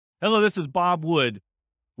Hello, this is Bob Wood.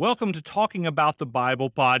 Welcome to Talking About the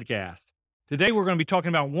Bible podcast. Today we're going to be talking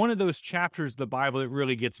about one of those chapters of the Bible that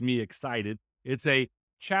really gets me excited. It's a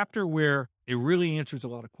chapter where it really answers a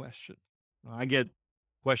lot of questions. I get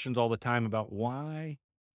questions all the time about why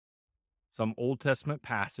some Old Testament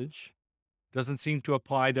passage doesn't seem to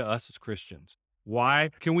apply to us as Christians.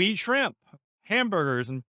 Why can we eat shrimp, hamburgers,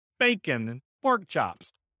 and bacon and pork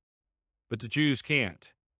chops, but the Jews can't?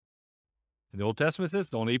 And the Old Testament says,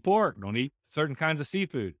 don't eat pork, don't eat certain kinds of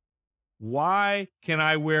seafood. Why can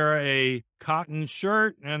I wear a cotton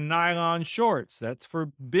shirt and nylon shorts? That's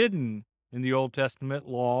forbidden in the Old Testament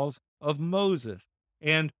laws of Moses.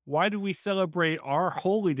 And why do we celebrate our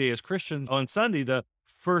holy day as Christians on Sunday, the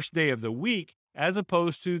first day of the week, as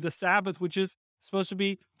opposed to the Sabbath, which is supposed to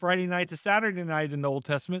be Friday night to Saturday night in the Old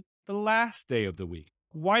Testament, the last day of the week?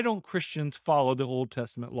 Why don't Christians follow the Old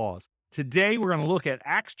Testament laws? Today, we're going to look at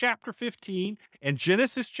Acts chapter 15 and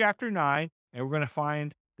Genesis chapter 9, and we're going to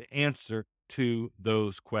find the answer to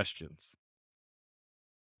those questions.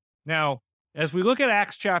 Now, as we look at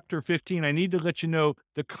Acts chapter 15, I need to let you know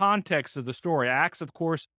the context of the story. Acts, of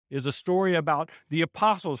course, is a story about the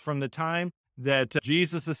apostles from the time that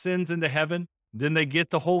Jesus ascends into heaven. Then they get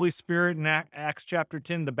the Holy Spirit in Acts chapter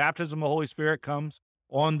 10. The baptism of the Holy Spirit comes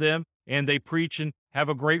on them, and they preach and have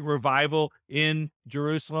a great revival in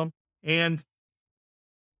Jerusalem. And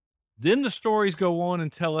then the stories go on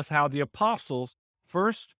and tell us how the apostles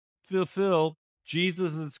first fulfill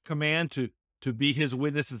Jesus' command to be his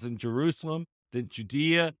witnesses in Jerusalem, then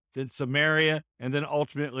Judea, then Samaria, and then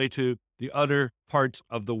ultimately to the other parts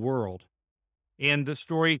of the world. And the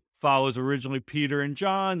story follows originally Peter and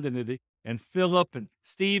John, and Philip and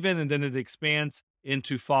Stephen, and then it expands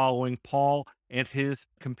into following Paul and his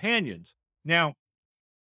companions. Now,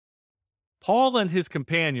 Paul and his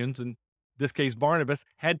companions, in this case Barnabas,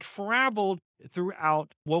 had traveled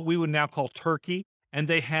throughout what we would now call Turkey, and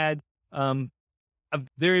they had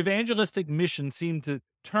their evangelistic mission seemed to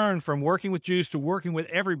turn from working with Jews to working with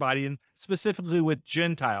everybody, and specifically with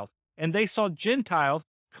Gentiles. And they saw Gentiles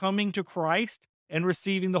coming to Christ and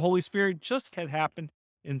receiving the Holy Spirit, just had happened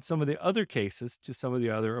in some of the other cases to some of the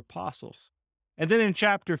other apostles. And then in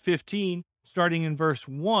chapter 15, starting in verse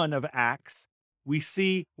 1 of Acts, we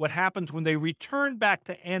see what happens when they return back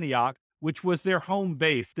to Antioch, which was their home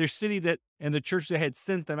base, their city and the church that had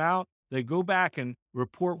sent them out. They go back and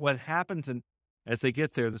report what happens. And as they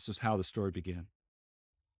get there, this is how the story began.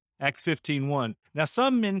 Acts 15:1. Now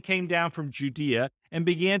some men came down from Judea and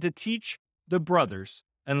began to teach the brothers,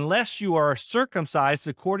 unless you are circumcised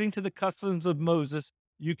according to the customs of Moses,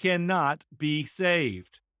 you cannot be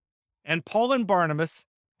saved. And Paul and Barnabas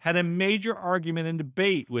had a major argument and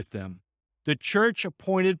debate with them. The church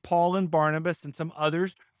appointed Paul and Barnabas and some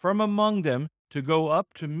others from among them to go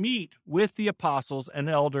up to meet with the apostles and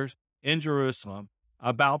elders in Jerusalem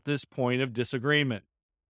about this point of disagreement.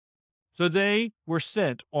 So they were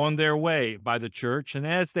sent on their way by the church, and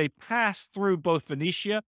as they passed through both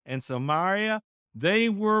Phoenicia and Samaria, they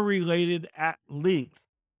were related at length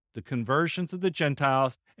the conversions of the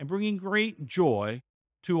Gentiles and bringing great joy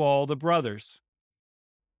to all the brothers.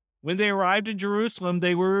 When they arrived in Jerusalem,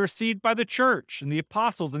 they were received by the church and the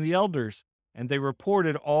apostles and the elders, and they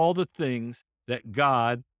reported all the things that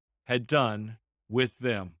God had done with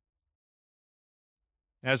them.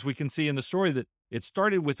 As we can see in the story, that it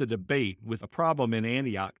started with a debate, with a problem in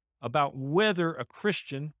Antioch about whether a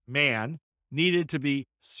Christian man needed to be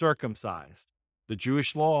circumcised. The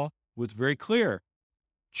Jewish law was very clear.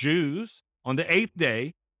 Jews, on the 8th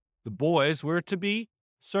day, the boys were to be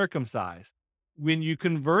circumcised. When you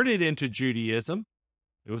converted into Judaism,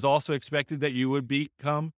 it was also expected that you would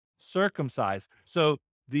become circumcised. So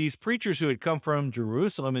these preachers who had come from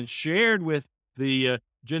Jerusalem and shared with the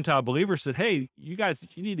Gentile believers said, hey, you guys,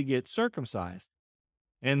 you need to get circumcised.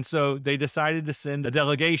 And so they decided to send a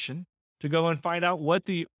delegation to go and find out what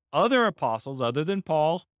the other apostles, other than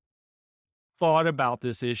Paul, thought about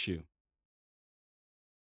this issue.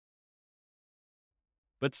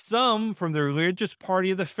 But some from the religious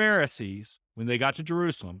party of the Pharisees, when they got to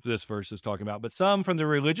Jerusalem, this verse is talking about, but some from the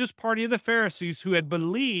religious party of the Pharisees who had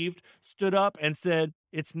believed stood up and said,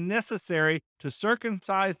 it's necessary to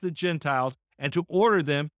circumcise the Gentiles and to order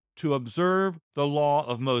them to observe the law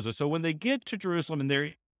of Moses. So when they get to Jerusalem and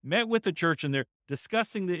they're met with the church and they're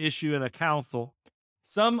discussing the issue in a council,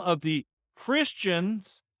 some of the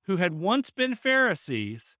Christians who had once been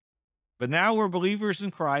Pharisees, but now were believers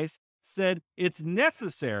in Christ, said it's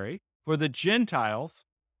necessary for the Gentiles,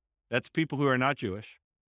 that's people who are not Jewish,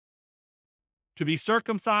 to be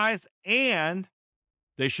circumcised, and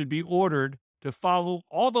they should be ordered to follow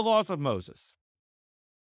all the laws of Moses.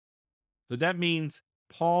 So that means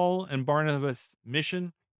Paul and Barnabas'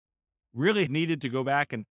 mission really needed to go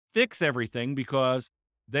back and fix everything because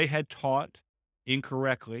they had taught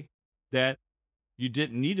incorrectly that you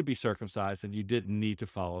didn't need to be circumcised and you didn't need to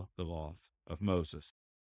follow the laws of Moses.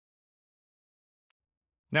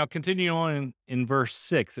 Now, continuing on in verse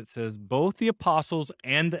 6, it says, both the apostles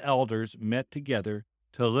and the elders met together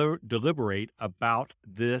to deliberate about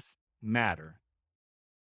this matter.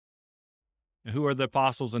 And who are the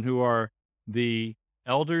apostles and who are the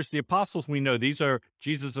elders? The apostles, we know these are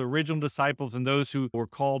Jesus' original disciples and those who were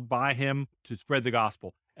called by him to spread the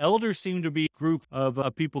gospel. Elders seem to be a group of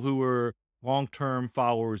people who were long-term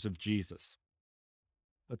followers of Jesus.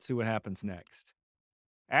 Let's see what happens next.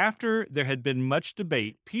 After there had been much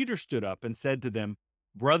debate, Peter stood up and said to them,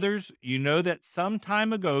 brothers, you know that some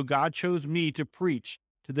time ago God chose me to preach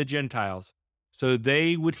to the Gentiles so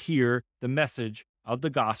they would hear the message of the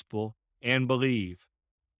gospel and believe.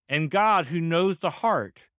 And God, who knows the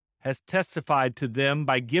heart, has testified to them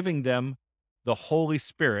by giving them the Holy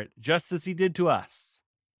Spirit, just as he did to us.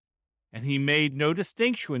 And he made no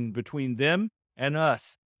distinction between them and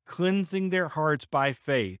us, cleansing their hearts by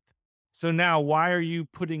faith. So now, why are you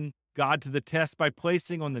putting God to the test by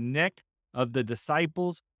placing on the neck of the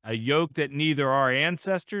disciples a yoke that neither our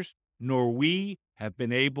ancestors nor we have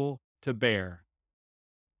been able to bear?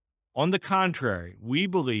 On the contrary, we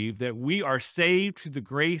believe that we are saved through the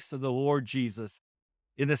grace of the Lord Jesus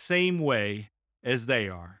in the same way as they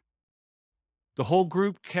are. The whole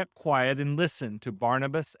group kept quiet and listened to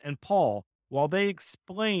Barnabas and Paul while they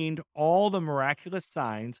explained all the miraculous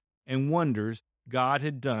signs and wonders God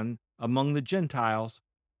had done among the Gentiles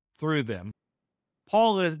through them.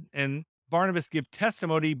 Paul and Barnabas give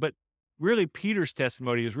testimony, but really Peter's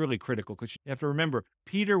testimony is really critical because you have to remember,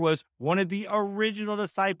 Peter was one of the original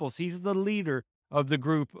disciples. He's the leader of the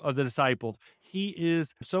group of the disciples. He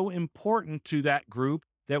is so important to that group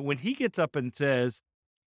that when he gets up and says,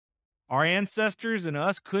 our ancestors and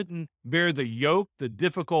us couldn't bear the yoke, the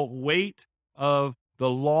difficult weight of the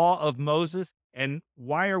law of Moses, and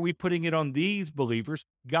why are we putting it on these believers?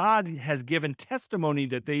 God has given testimony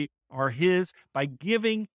that they are his by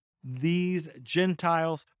giving these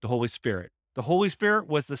Gentiles the Holy Spirit. The Holy Spirit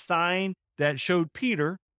was the sign that showed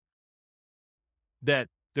Peter that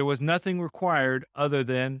there was nothing required other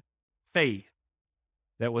than faith.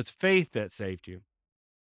 That was faith that saved you.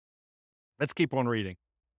 Let's keep on reading.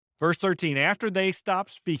 Verse 13, after they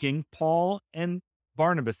stopped speaking, Paul and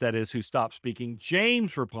Barnabas, that is, who stopped speaking,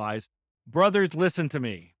 James replies, brothers, listen to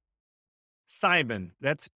me. Simon,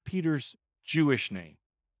 that's Peter's Jewish name,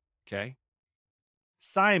 okay?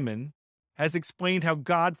 Simon has explained how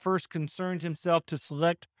God first concerned himself to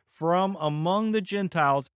select from among the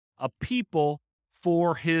Gentiles a people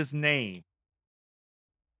for his name.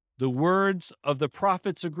 The words of the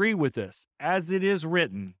prophets agree with this, as it is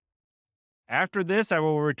written, after this I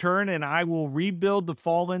will return and I will rebuild the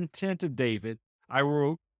fallen tent of David. I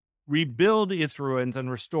will rebuild its ruins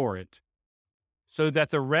and restore it, so that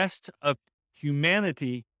the rest of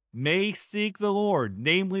humanity may seek the Lord,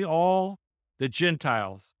 namely all the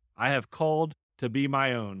Gentiles I have called to be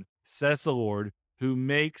my own, says the Lord, who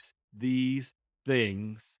makes these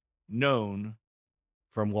things known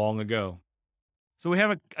from long ago. So we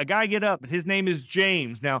have a guy get up. His name is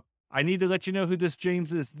James. Now, I need to let you know who this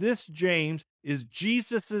James is. This James is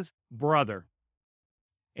Jesus's brother,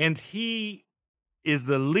 and he is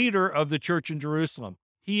the leader of the church in Jerusalem.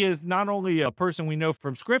 He is not only a person we know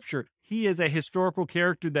from Scripture, he is a historical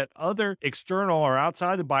character that other external or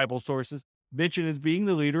outside the Bible sources mention as being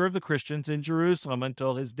the leader of the Christians in Jerusalem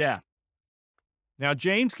until his death. Now,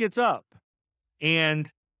 James gets up,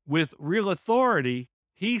 and with real authority,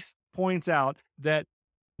 he points out that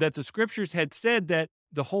the Scriptures had said that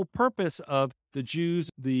the whole purpose of the Jews,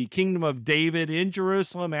 the kingdom of David in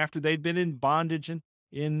Jerusalem after they'd been in bondage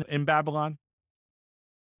in Babylon,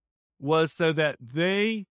 was so that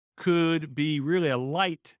they could be really a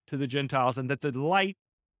light to the Gentiles, and that the light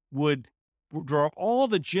would draw all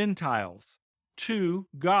the Gentiles to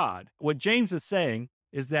God. What James is saying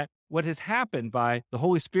is that what has happened by the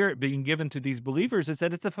Holy Spirit being given to these believers is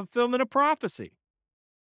that it's a fulfillment of prophecy.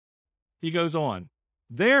 He goes on,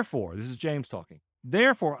 therefore, this is James talking,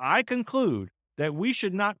 therefore I conclude that we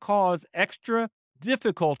should not cause extra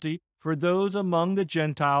difficulty for those among the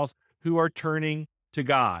Gentiles who are turning to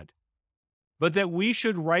God, but that we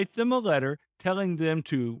should write them a letter telling them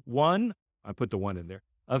to, one, I put the one in there,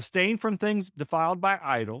 abstain from things defiled by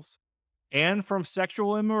idols, and from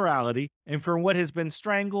sexual immorality, and from what has been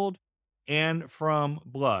strangled, and from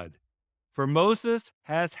blood. For Moses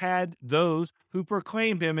has had those who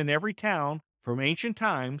proclaim him in every town from ancient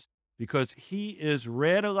times, because he is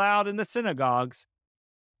read aloud in the synagogues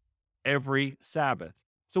every Sabbath.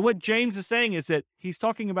 So what James is saying is that he's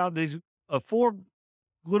talking about these four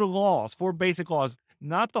little laws, four basic laws,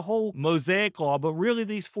 not the whole Mosaic law, but really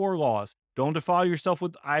these four laws. Don't defile yourself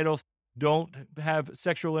with idols. Don't have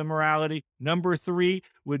sexual immorality. Number 3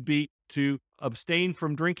 would be to abstain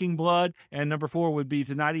from drinking blood. And number 4 would be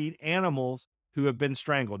to not eat animals who have been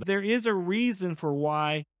strangled. There is a reason for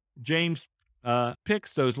why James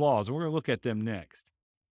picks those laws, and we're going to look at them next.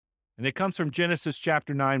 And it comes from Genesis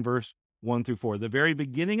chapter 9, verse 1 through 4, the very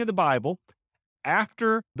beginning of the Bible.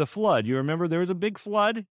 After the flood, you remember there was a big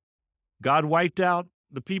flood. God wiped out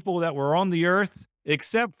the people that were on the earth,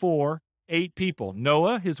 except for 8 people: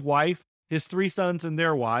 Noah, his wife, his 3 sons and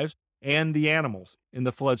their wives, and the animals in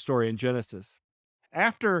the flood story in Genesis.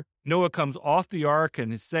 After Noah comes off the ark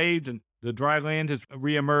and is saved and the dry land has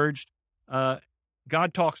reemerged,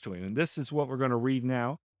 God talks to him. And this is what we're going to read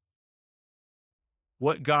now.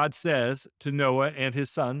 What God says to Noah and his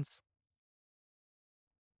sons.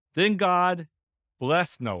 Then God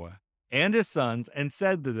blessed Noah and his sons and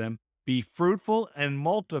said to them, "Be fruitful and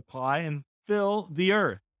multiply and fill the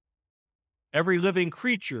earth. Every living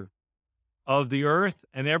creature of the earth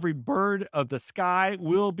and every bird of the sky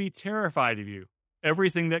will be terrified of you.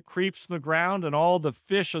 Everything that creeps from the ground and all the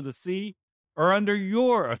fish of the sea are under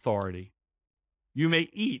your authority. You may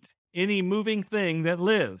eat any moving thing that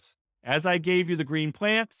lives. As I gave you the green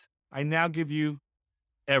plants, I now give you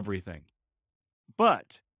everything.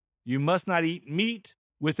 But you must not eat meat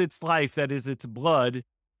with its life, that is, its blood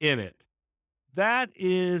in it." That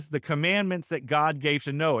is the commandments that God gave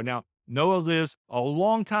to Noah. Now, Noah lives a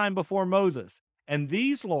long time before Moses, and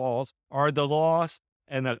these laws are the laws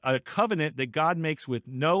and a covenant that God makes with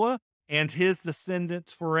Noah and his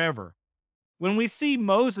descendants forever. When we see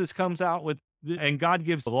Moses comes out with, and God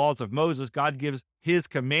gives the laws of Moses, God gives his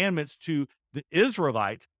commandments to the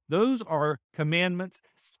Israelites. Those are commandments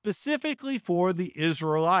specifically for the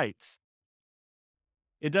Israelites.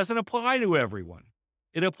 It doesn't apply to everyone.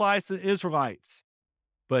 It applies to the Israelites.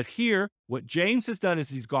 But here, what James has done is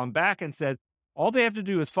he's gone back and said, all they have to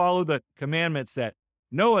do is follow the commandments that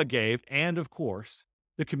Noah gave, and of course,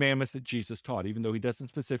 the commandments that Jesus taught, even though he doesn't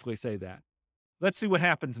specifically say that. Let's see what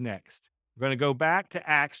happens next. We're going to go back to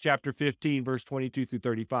Acts chapter 15, verse 22 through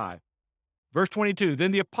 35. Verse 22,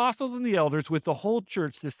 then the apostles and the elders with the whole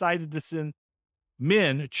church decided to send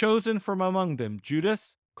men chosen from among them,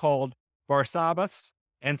 Judas, called Barsabbas,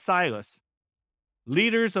 and Silas,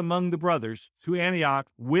 leaders among the brothers, to Antioch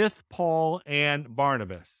with Paul and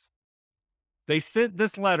Barnabas. They sent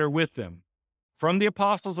this letter with them from the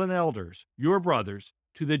apostles and elders, your brothers,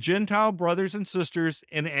 to the Gentile brothers and sisters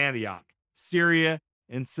in Antioch, Syria,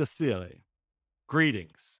 and Cilicia.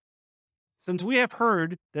 Greetings. Since we have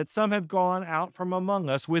heard that some have gone out from among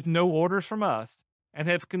us with no orders from us, and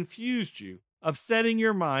have confused you, upsetting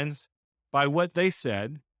your minds by what they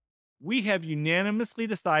said, we have unanimously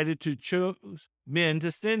decided to choose men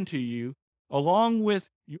to send to you, along with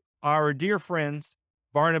our dear friends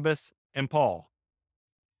Barnabas and Paul,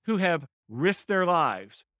 who have risked their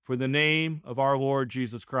lives for the name of our Lord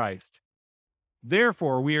Jesus Christ.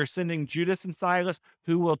 Therefore, we are sending Judas and Silas,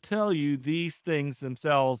 who will tell you these things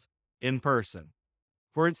themselves in person.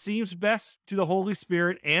 For it seems best to the Holy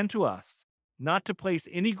Spirit and to us not to place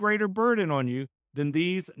any greater burden on you than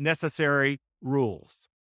these necessary rules: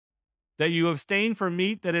 that you abstain from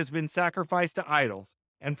meat that has been sacrificed to idols,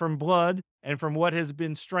 and from blood, and from what has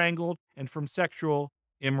been strangled, and from sexual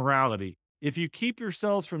immorality. If you keep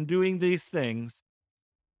yourselves from doing these things,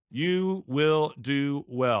 you will do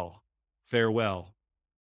well. Farewell.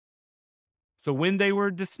 So when they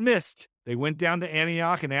were dismissed, they went down to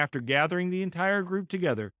Antioch, and after gathering the entire group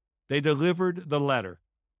together, they delivered the letter.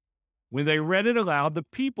 When they read it aloud, the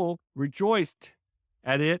people rejoiced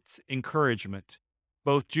at its encouragement.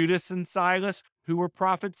 Both Judas and Silas, who were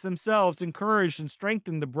prophets themselves, encouraged and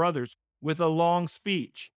strengthened the brothers with a long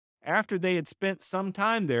speech. After they had spent some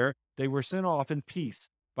time there, they were sent off in peace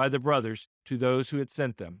by the brothers to those who had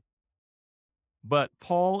sent them. But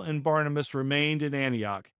Paul and Barnabas remained in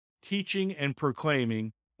Antioch, teaching and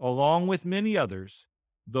proclaiming, along with many others,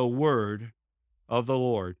 the word of the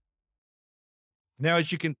Lord. Now,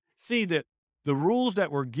 as you can see, that the rules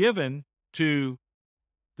that were given to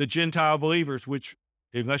the Gentile believers, which,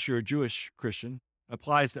 unless you're a Jewish Christian,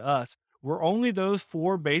 applies to us, were only those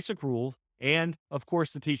 4 basic rules and, of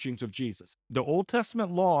course, the teachings of Jesus. The Old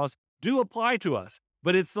Testament laws do apply to us,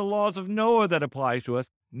 but it's the laws of Noah that apply to us,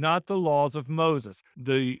 not the laws of Moses.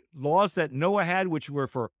 The laws that Noah had, which were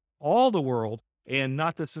for all the world, and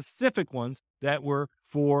not the specific ones that were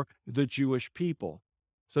for the Jewish people.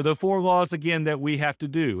 So the 4 laws, again, that we have to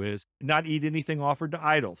do is not eat anything offered to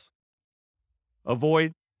idols,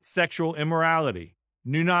 avoid sexual immorality.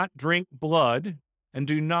 Do not drink blood, and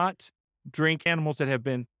do not drink animals that have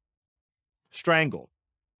been strangled.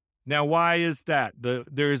 Now, why is that?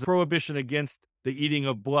 There is a prohibition against the eating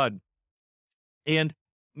of blood. And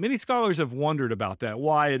many scholars have wondered about that,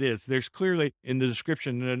 why it is. There's clearly in the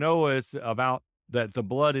description in Noah is about that the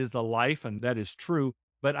blood is the life, and that is true.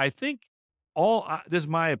 But I think this is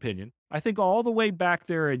my opinion, I think all the way back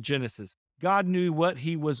there in Genesis, God knew what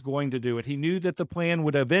he was going to do. And he knew that the plan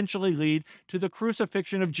would eventually lead to the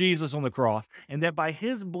crucifixion of Jesus on the cross, and that by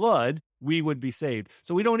his blood, we would be saved.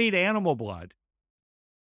 So we don't eat animal blood.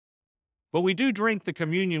 But we do drink the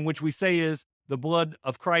communion, which we say is the blood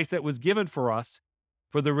of Christ that was given for us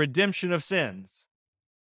for the redemption of sins.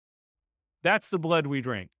 That's the blood we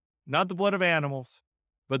drink, not the blood of animals,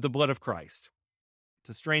 but the blood of Christ. It's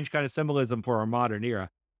a strange kind of symbolism for our modern era,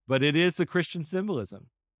 but it is the Christian symbolism.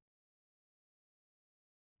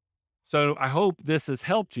 So I hope this has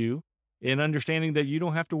helped you in understanding that you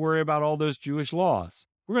don't have to worry about all those Jewish laws.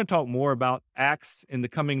 We're going to talk more about Acts in the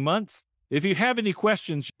coming months. If you have any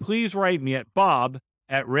questions, please write me at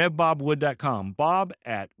bob@revbobwood.com,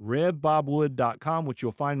 bob@revbobwood.com, which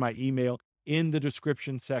you'll find my email in the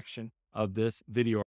description section of this video.